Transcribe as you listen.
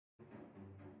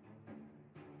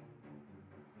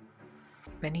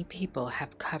Many people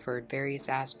have covered various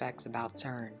aspects about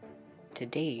CERN. To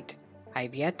date, I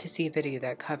have yet to see a video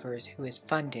that covers who is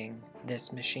funding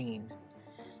this machine.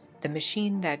 The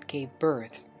machine that gave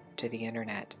birth to the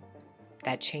internet,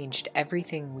 that changed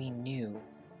everything we knew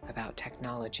about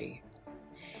technology.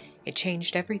 It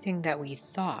changed everything that we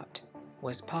thought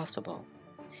was possible.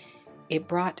 It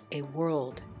brought a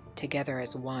world together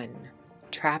as one,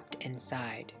 trapped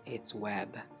inside its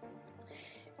web.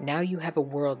 Now you have a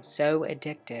world so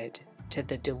addicted to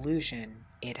the delusion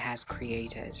it has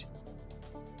created.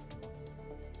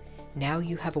 Now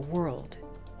you have a world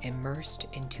immersed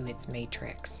into its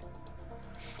matrix.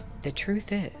 The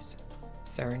truth is,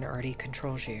 CERN already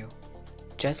controls you.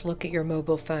 Just look at your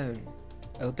mobile phone,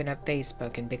 open up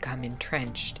Facebook, and become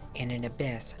entrenched in an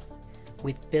abyss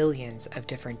with billions of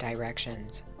different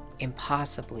directions,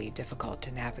 impossibly difficult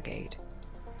to navigate.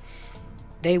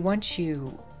 They want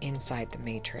you inside the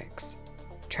matrix,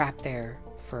 trapped there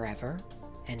forever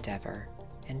and ever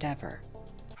and ever.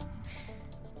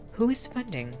 Who is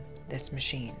funding this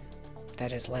machine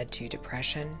that has led to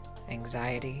depression,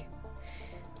 anxiety,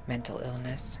 mental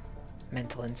illness,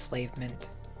 mental enslavement?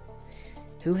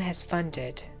 Who has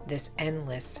funded this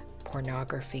endless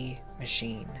pornography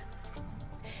machine?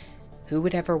 Who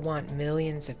would ever want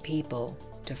millions of people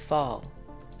to fall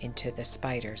into the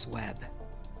spider's web?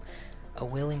 A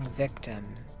willing victim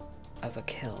of a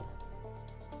kill.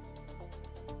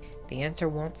 The answer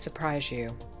won't surprise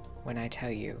you when I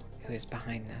tell you who is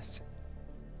behind this.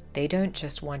 They don't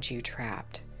just want you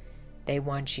trapped, they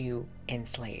want you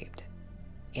enslaved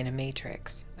in a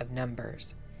matrix of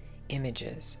numbers,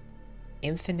 images,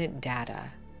 infinite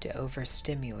data to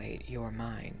overstimulate your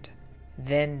mind.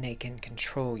 Then they can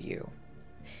control you,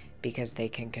 because they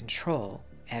can control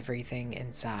everything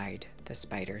inside the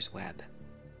spider's web.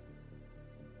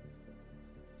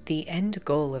 The end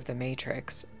goal of the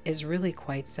matrix is really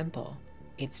quite simple.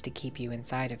 It's to keep you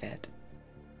inside of it.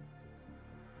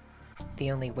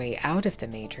 The only way out of the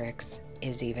matrix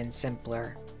is even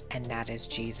simpler, and that is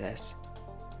Jesus.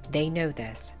 They know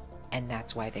this, and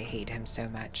that's why they hate him so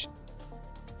much.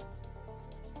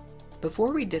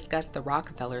 Before we discuss the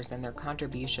Rockefellers and their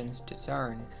contributions to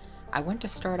CERN, I want to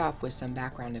start off with some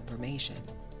background information.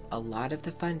 A lot of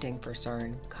the funding for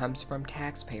CERN comes from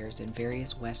taxpayers in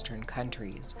various Western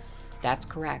countries. That's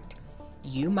correct.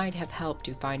 You might have helped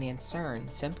to finance CERN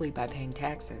simply by paying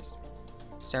taxes.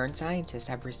 CERN scientists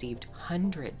have received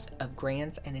hundreds of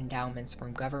grants and endowments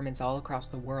from governments all across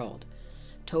the world,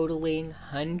 totaling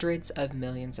hundreds of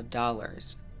millions of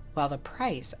dollars. While the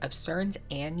price of CERN's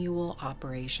annual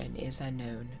operation is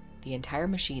unknown, the entire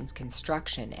machine's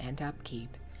construction and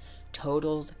upkeep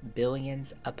totals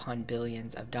billions upon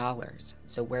billions of dollars.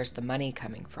 So where's the money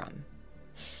coming from?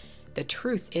 The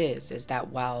truth is that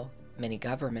while many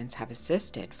governments have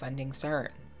assisted funding CERN,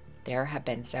 there have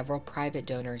been several private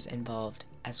donors involved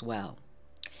as well.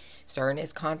 CERN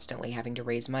is constantly having to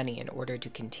raise money in order to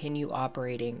continue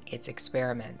operating its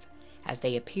experiments, as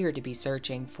they appear to be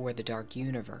searching for the dark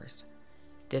universe.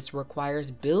 This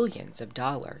requires billions of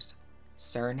dollars.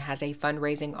 CERN has a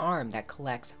fundraising arm that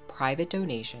collects private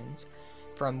donations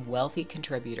from wealthy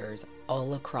contributors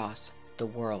all across the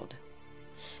world.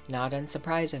 Not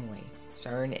unsurprisingly,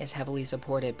 CERN is heavily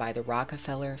supported by the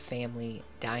Rockefeller family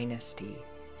dynasty,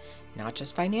 not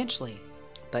just financially,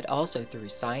 but also through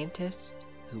scientists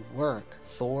who work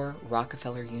for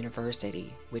Rockefeller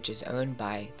University, which is owned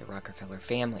by the Rockefeller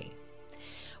family.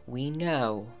 We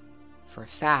know for a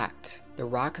fact the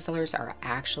Rockefellers are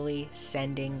actually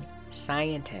sending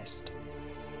scientists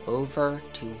over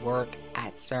to work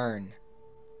at CERN.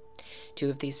 Two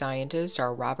of these scientists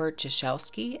are Robert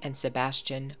Ciesielski and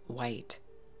Sebastian White.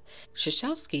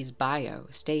 Ciesielski's bio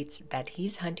states that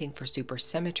he's hunting for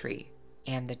supersymmetry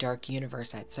and the dark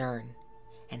universe at CERN,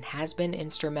 and has been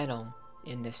instrumental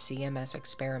in the CMS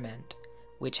experiment,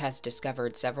 which has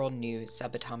discovered several new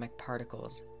subatomic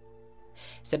particles.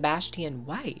 Sebastian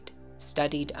White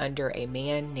studied under a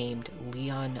man named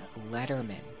Leon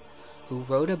Lederman, who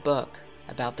wrote a book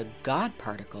about the God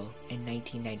particle in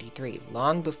 1993,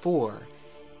 long before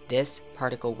this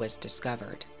particle was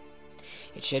discovered.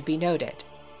 It should be noted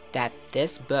that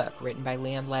this book, written by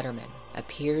Leon Lederman,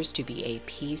 appears to be a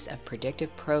piece of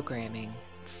predictive programming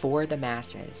for the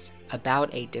masses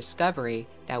about a discovery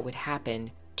that would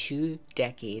happen 2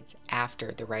 decades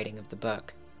after the writing of the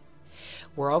book.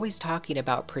 We're always talking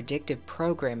about predictive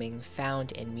programming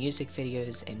found in music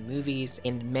videos, in movies,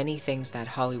 in many things that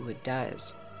Hollywood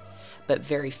does. But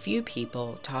very few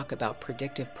people talk about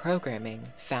predictive programming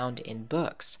found in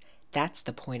books. That's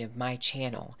the point of my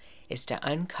channel, is to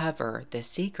uncover the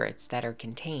secrets that are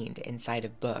contained inside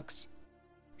of books.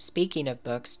 Speaking of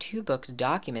books, 2 books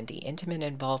document the intimate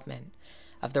involvement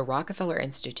of the Rockefeller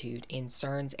Institute in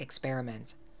CERN's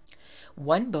experiments.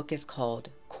 One book is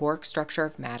called Quark Structure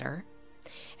of Matter,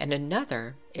 and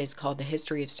another is called The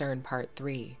History of CERN Part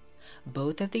 3.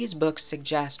 Both of these books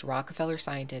suggest Rockefeller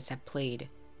scientists have played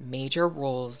major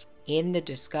roles in the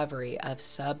discovery of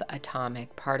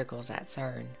subatomic particles at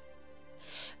CERN.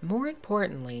 More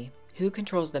importantly, who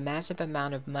controls the massive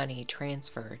amount of money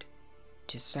transferred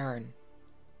to CERN?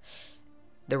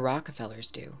 The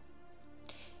Rockefellers do.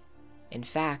 In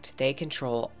fact, they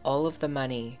control all of the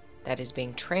money that is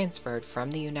being transferred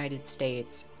from the United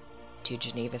States to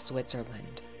Geneva,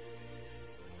 Switzerland.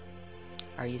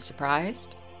 Are you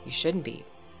surprised? You shouldn't be.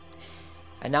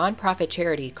 A non-profit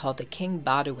charity called the King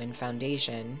Baudouin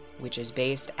Foundation, which is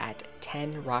based at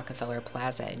 10 Rockefeller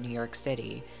Plaza in New York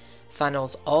City,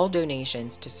 funnels all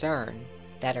donations to CERN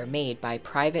that are made by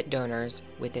private donors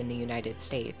within the United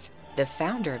States. The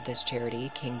founder of this charity,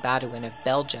 King Baudouin of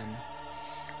Belgium,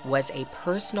 was a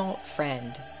personal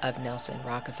friend of Nelson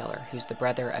Rockefeller, who's the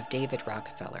brother of David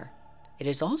Rockefeller. It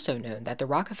is also known that the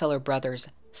Rockefeller Brothers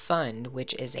Fund,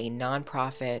 which is a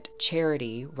nonprofit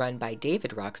charity run by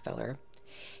David Rockefeller,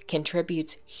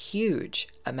 contributes huge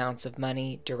amounts of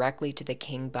money directly to the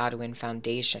King Baudouin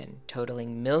Foundation,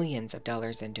 totaling millions of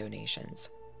dollars in donations.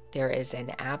 There is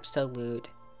an absolute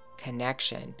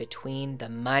connection between the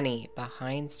money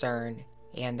behind CERN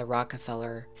and the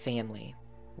Rockefeller family.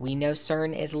 We know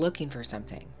CERN is looking for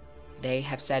something. They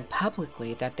have said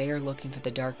publicly that they are looking for the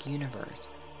dark universe,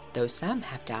 though some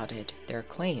have doubted their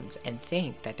claims and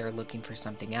think that they're looking for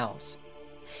something else.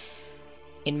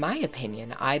 In my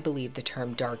opinion, I believe the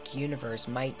term dark universe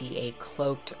might be a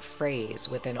cloaked phrase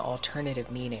with an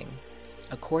alternative meaning.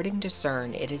 According to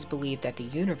CERN, it is believed that the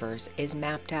universe is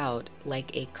mapped out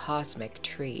like a cosmic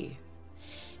tree.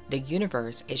 The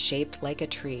universe is shaped like a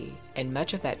tree, and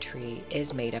much of that tree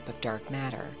is made up of dark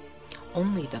matter.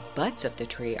 Only the buds of the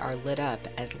tree are lit up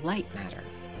as light matter.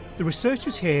 The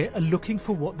researchers here are looking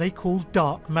for what they call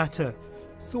dark matter,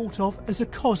 thought of as a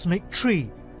cosmic tree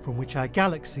from which our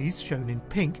galaxies, shown in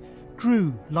pink,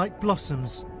 grew like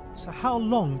blossoms. So how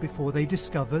long before they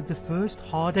discover the first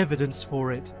hard evidence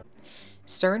for it?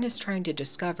 CERN is trying to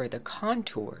discover the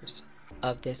contours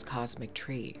of this cosmic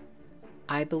tree.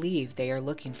 I believe they are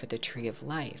looking for the tree of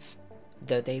life,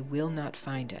 though they will not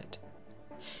find it.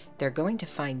 They're going to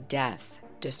find death,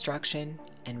 destruction,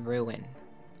 and ruin.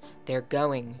 They're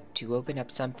going to open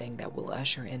up something that will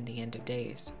usher in the end of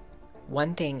days.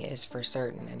 One thing is for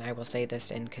certain, and I will say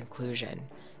this in conclusion,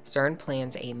 CERN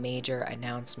plans a major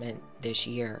announcement this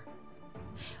year.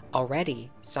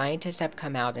 Already, scientists have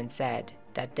come out and said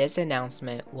that this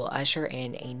announcement will usher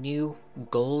in a new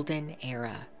golden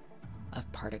era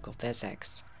of particle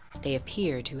physics. They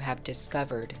appear to have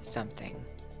discovered something.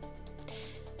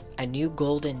 A new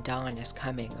golden dawn is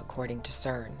coming, according to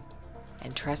CERN,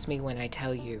 and trust me when I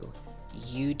tell you,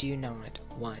 you do not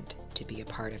want to be a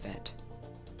part of it.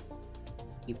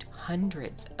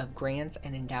 Hundreds of grants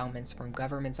and endowments from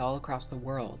governments all across the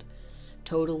world,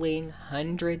 totaling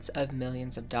hundreds of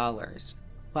millions of dollars.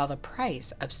 While the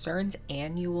price of CERN's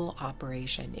annual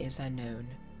operation is unknown,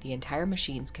 the entire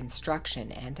machine's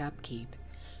construction and upkeep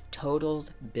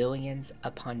totals billions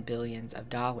upon billions of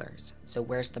dollars. So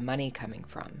where's the money coming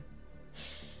from?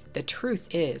 The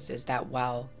truth is that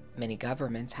while many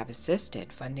governments have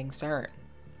assisted funding CERN,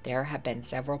 there have been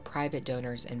several private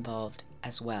donors involved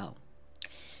as well.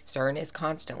 CERN is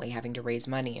constantly having to raise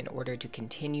money in order to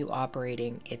continue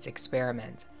operating its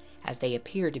experiments, as they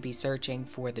appear to be searching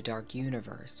for the dark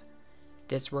universe.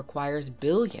 This requires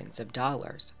billions of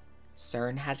dollars.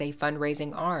 CERN has a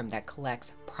fundraising arm that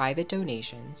collects private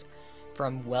donations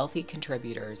from wealthy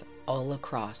contributors all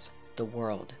across the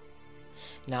world.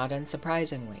 Not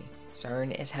unsurprisingly,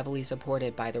 CERN is heavily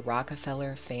supported by the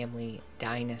Rockefeller family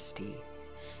dynasty,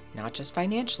 not just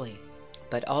financially,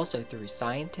 but also through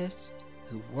scientists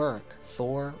who work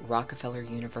for Rockefeller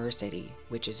University,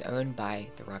 which is owned by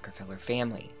the Rockefeller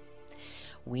family.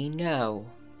 We know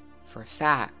for a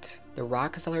fact the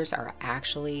Rockefellers are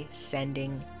actually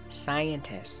sending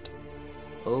scientists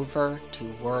over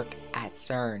to work at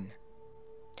CERN.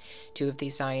 Two of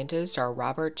these scientists are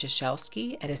Robert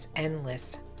Jaschelski and his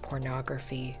endless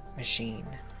pornography machine.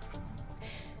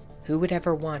 Who would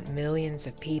ever want millions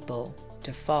of people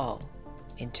to fall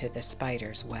into the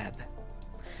spider's web?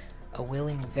 A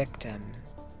willing victim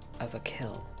of a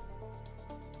kill.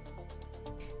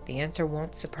 The answer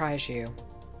won't surprise you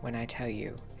when I tell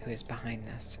you who is behind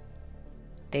this.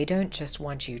 They don't just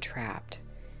want you trapped,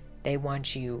 they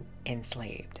want you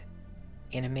enslaved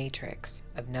in a matrix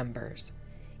of numbers,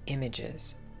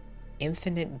 images,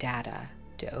 infinite data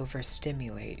to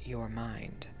overstimulate your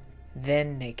mind.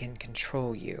 Then they can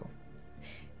control you,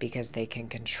 because they can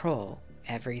control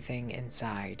everything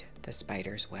inside the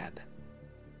spider's web.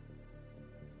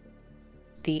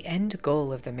 The end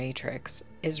goal of the Matrix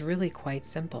is really quite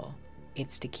simple.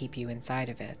 It's to keep you inside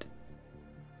of it.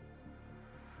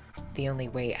 The only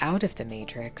way out of the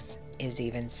Matrix is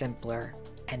even simpler,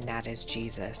 and that is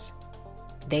Jesus.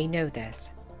 They know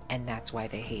this, and that's why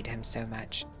they hate him so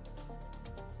much.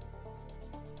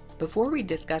 Before we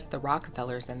discuss the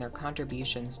Rockefellers and their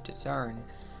contributions to CERN,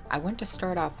 I want to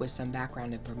start off with some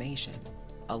background information.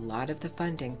 A lot of the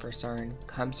funding for CERN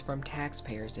comes from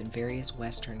taxpayers in various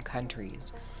Western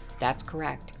countries. That's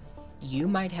correct. You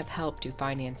might have helped to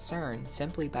finance CERN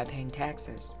simply by paying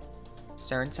taxes.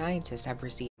 CERN scientists have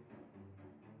received.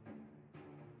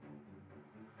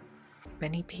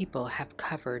 Many people have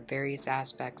covered various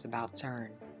aspects about CERN.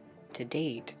 To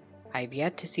date, I have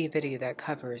yet to see a video that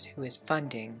covers who is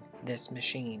funding this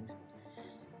machine.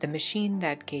 The machine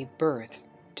that gave birth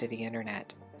to the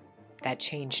internet, that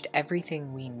changed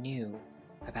everything we knew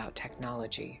about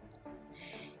technology.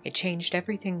 It changed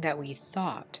everything that we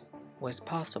thought was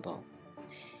possible.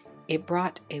 It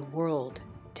brought a world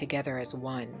together as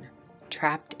one,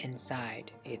 trapped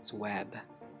inside its web.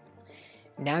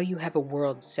 Now you have a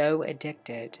world so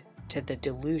addicted to the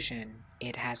delusion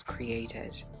it has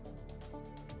created.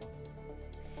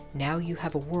 Now you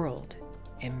have a world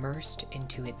immersed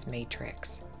into its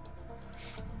matrix.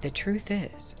 The truth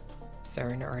is,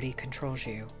 CERN already controls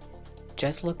you.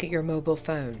 Just look at your mobile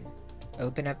phone,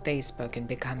 open up Facebook, and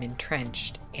become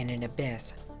entrenched in an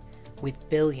abyss with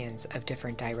billions of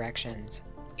different directions,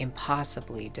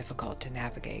 impossibly difficult to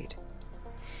navigate.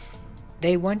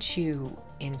 They want you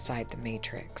inside the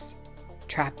matrix,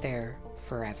 trapped there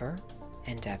forever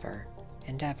and ever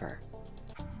and ever.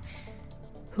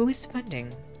 Who is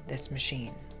funding this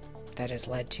machine that has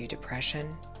led to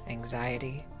depression,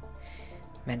 anxiety,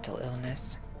 mental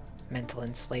illness, mental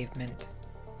enslavement?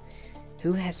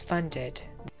 Who has funded?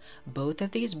 Both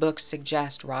of these books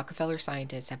suggest Rockefeller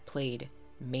scientists have played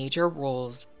major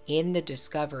roles in the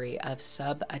discovery of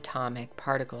subatomic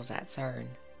particles at CERN.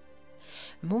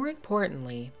 More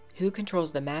importantly, who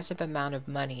controls the massive amount of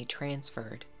money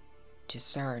transferred to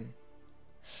CERN?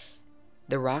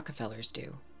 The Rockefellers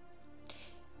do.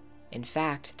 In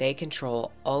fact, they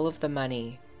control all of the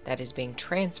money that is being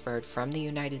transferred from the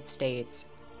United States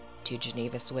to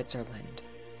Geneva, Switzerland.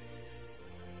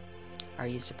 Are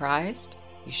you surprised?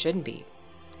 You shouldn't be.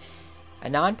 A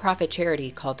non-profit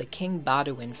charity called the King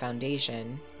Baudouin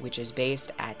Foundation, which is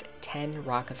based at 10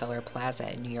 Rockefeller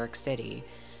Plaza in New York City,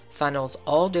 funnels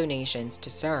all donations to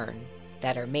CERN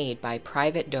that are made by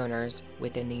private donors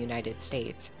within the United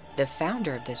States. The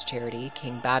founder of this charity,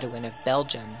 King Baudouin of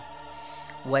Belgium,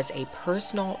 was a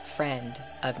personal friend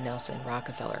of Nelson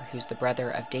Rockefeller, who's the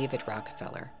brother of David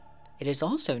Rockefeller. It is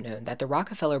also known that the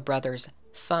Rockefeller Brothers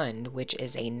Fund, which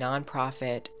is a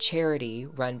nonprofit charity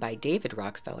run by David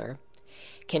Rockefeller,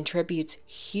 contributes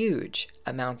huge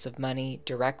amounts of money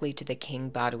directly to the King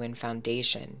Baudouin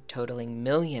Foundation, totaling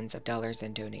millions of dollars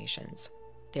in donations.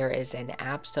 There is an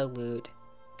absolute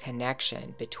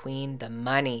connection between the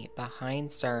money behind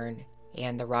CERN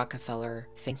and the Rockefeller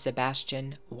fame.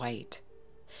 Sebastian White.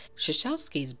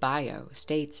 Krzyzewski's bio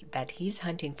states that he's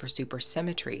hunting for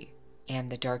supersymmetry and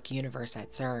the dark universe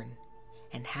at CERN,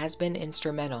 and has been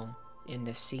instrumental in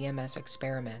the CMS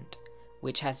experiment,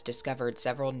 which has discovered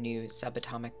several new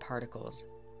subatomic particles.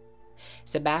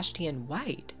 Sebastian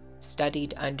White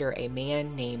studied under a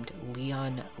man named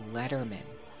Leon Lederman,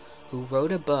 who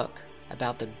wrote a book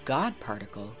about the God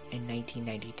particle in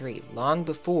 1993, long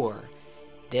before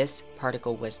this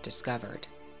particle was discovered.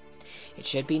 It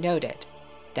should be noted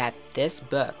that this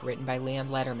book, written by Leon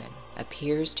Lederman,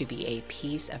 appears to be a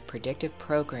piece of predictive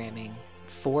programming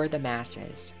for the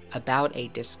masses about a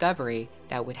discovery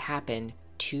that would happen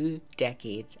 2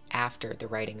 decades after the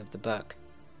writing of the book.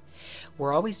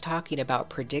 We're always talking about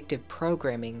predictive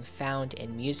programming found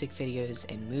in music videos,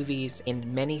 in movies,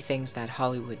 in many things that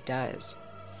Hollywood does.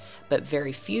 But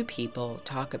very few people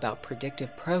talk about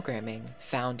predictive programming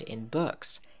found in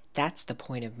books. That's the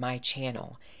point of my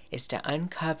channel, is to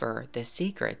uncover the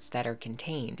secrets that are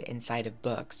contained inside of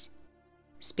books.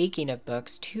 Speaking of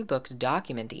books, 2 books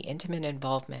document the intimate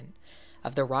involvement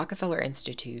of the Rockefeller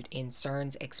Institute in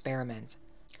CERN's experiments.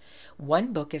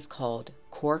 One book is called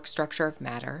Quark Structure of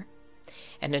Matter,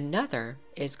 and another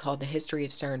is called The History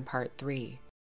of CERN Part 3.